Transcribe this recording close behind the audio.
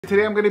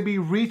Today I'm going to be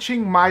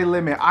reaching my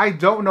limit. I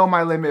don't know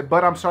my limit,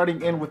 but I'm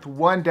starting in with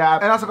 1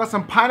 dab. And I also got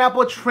some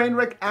pineapple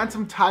Trainwreck and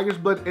some Tiger's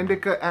Blood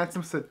Indica and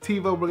some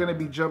Sativa. We're going to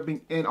be jumping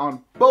in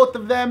on both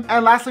of them.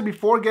 And lastly,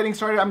 before getting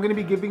started, I'm going to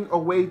be giving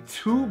away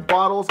 2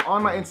 bottles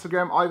on my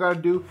Instagram. All you got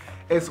to do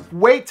is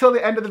wait till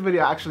the end of the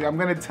video. Actually, I'm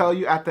going to tell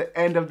you at the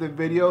end of the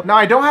video. Now,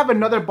 I don't have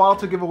another bottle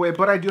to give away,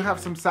 but I do have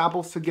some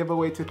samples to give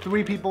away to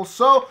 3 people.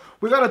 So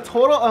we got a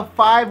total of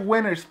 5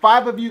 winners.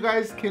 5 of you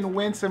guys can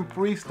win some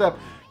free stuff.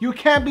 You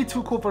can't be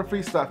too cool for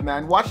free stuff,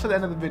 man. Watch to the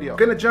end of the video.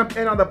 Gonna jump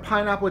in on the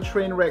pineapple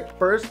Trainwreck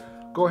first.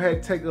 Go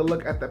ahead, take a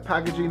look at the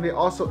packaging. There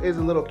also is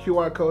a little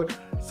QR code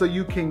so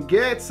you can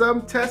get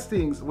some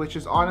testings, which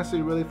is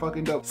honestly really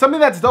fucking dope.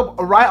 Something that's dope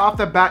right off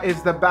the bat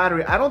is the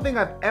battery. I don't think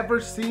I've ever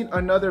seen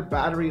another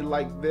battery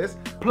like this.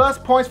 Plus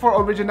points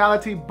for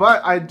originality,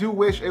 but I do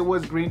wish it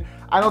was green.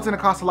 I know it's gonna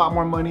cost a lot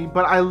more money,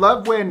 but I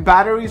love when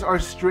batteries are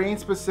strain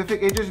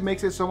specific. It just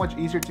makes it so much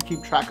easier to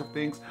keep track of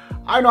things.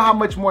 I know how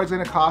much more it's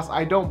gonna cost.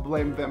 I don't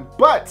blame them,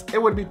 but it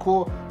would be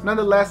cool.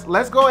 Nonetheless,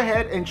 let's go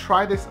ahead and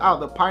try this out.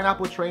 The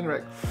pineapple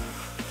Trainwreck.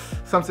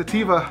 Some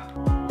sativa.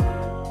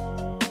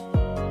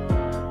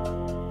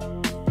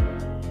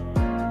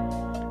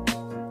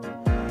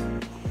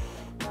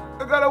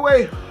 I got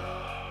away.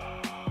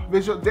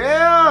 Visual,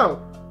 damn.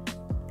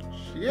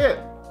 Shit.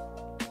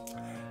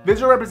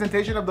 Visual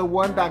representation of the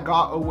one that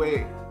got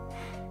away.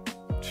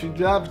 She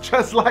jumped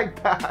just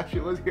like that. She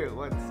was here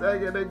 1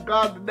 second and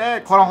got the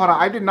next. Hold on.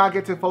 I did not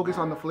get to focus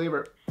on the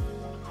flavor.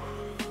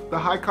 The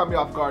high caught me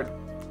off guard.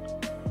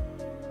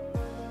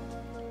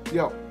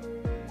 Yo.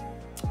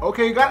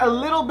 Okay, you got a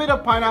little bit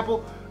of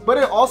pineapple, but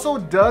it also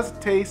does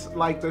taste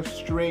like the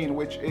strain,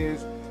 which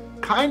is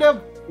kind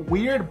of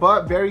weird,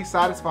 but very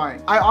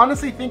satisfying. I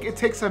honestly think it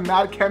takes some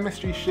mad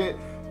chemistry shit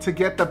to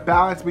get the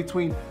balance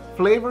between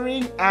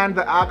flavoring and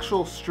the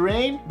actual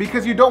strain,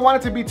 because you don't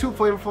want it to be too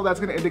flavorful.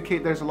 That's gonna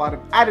indicate there's a lot of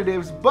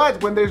additives,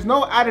 but when there's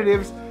no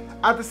additives,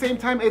 at the same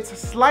time, it's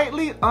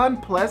slightly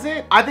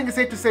unpleasant. I think it's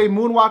safe to say,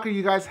 Moonwalker,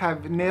 you guys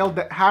have nailed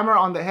the hammer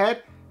on the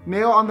head.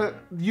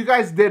 You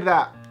guys did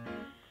that.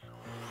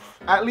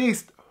 At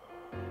least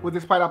with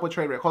this pineapple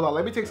Trainwreck. Hold on,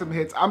 let me take some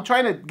hits. I'm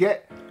trying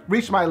to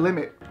reach my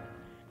limit.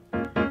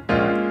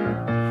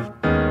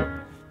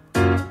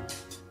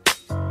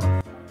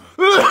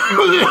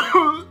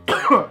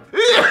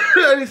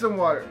 I need some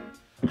water.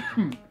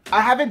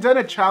 I haven't done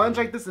a challenge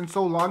like this in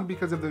so long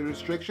because of the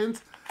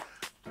restrictions,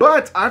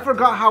 but I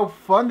forgot how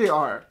fun they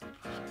are.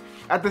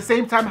 At the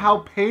same time,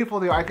 how painful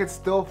they are. I could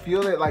still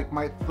feel it, like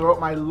my throat,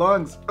 my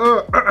lungs.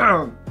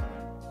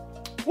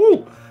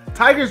 Woo!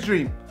 Tiger's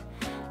Dream.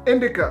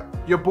 Indica.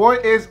 Your boy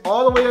is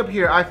all the way up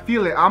here. I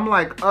feel it. I'm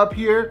like up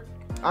here.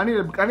 I need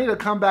to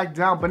come back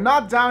down, but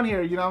not down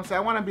here, you know what I'm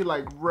saying? I want to be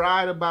like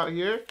right about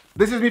here.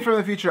 This is me from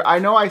the future. I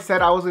know I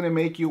said I was going to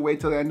make you wait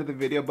till the end of the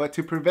video, but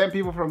to prevent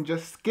people from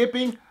just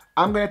skipping,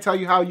 I'm going to tell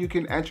you how you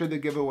can enter the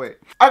giveaway.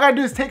 All I got to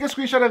do is take a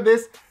screenshot of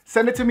this,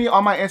 send it to me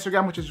on my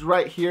Instagram, which is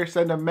right here.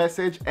 Send a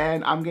message,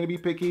 and I'm going to be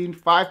picking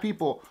 5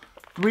 people.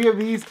 3 of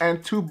these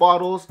and 2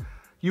 bottles.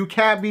 You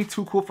can't be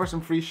too cool for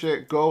some free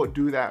shit. Go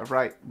do that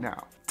right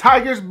now.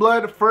 Tiger's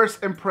Blood,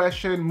 first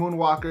impression,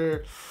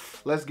 Moonwalker.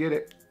 Let's get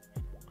it.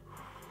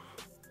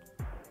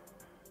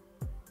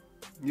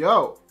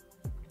 Yo.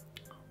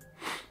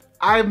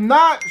 I'm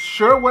not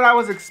sure what I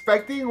was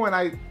expecting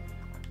when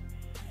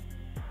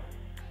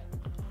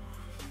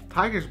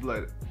Tiger's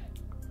Blood.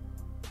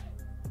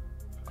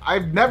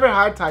 I've never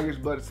had Tiger's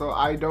Blood, so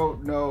I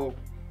don't know.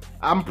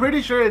 I'm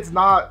pretty sure it's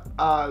not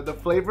the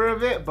flavor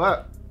of it,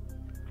 but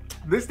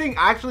this thing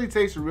actually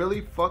tastes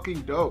really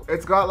fucking dope.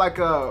 It's got like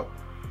a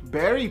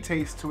berry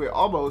taste to it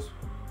almost,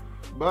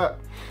 but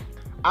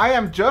I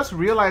am just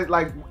realizing,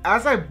 like,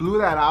 as I blew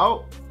that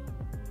out,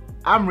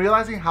 I'm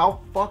realizing how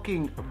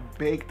fucking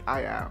baked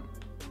I am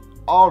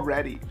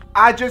already.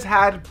 I just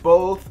had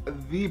both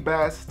the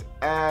best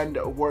and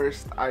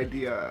worst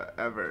idea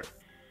ever.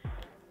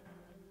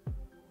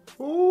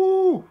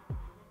 Ooh.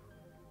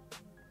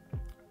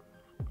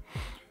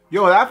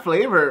 Yo, that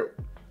flavor,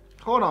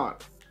 hold on.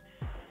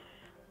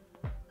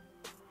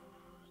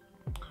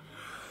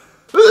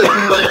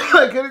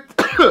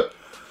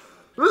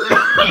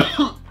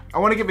 I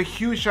want to give a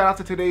huge shout out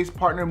to today's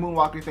partner,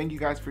 Moonwalker. Thank you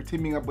guys for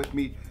teaming up with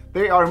me.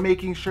 They are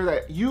making sure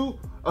that you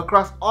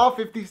across all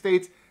 50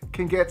 states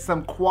can get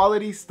some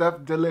quality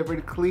stuff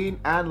delivered, clean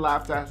and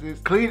lab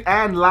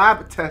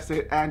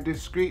tested and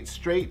discreet,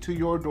 straight to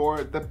your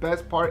door. The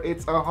best part,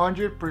 it's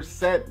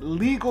 100%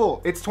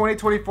 legal. It's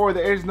 2024.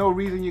 There is no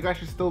reason you guys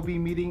should still be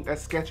meeting a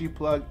sketchy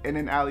plug in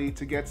an alley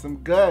to get some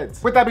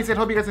goods. With that being said,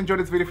 hope you guys enjoyed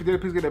this video. If you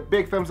did, please get a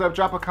big thumbs up,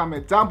 drop a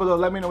comment down below,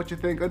 let me know what you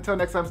think. Until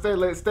next time, stay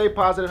lit, stay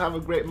positive, have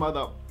a great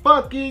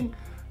motherfucking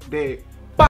day.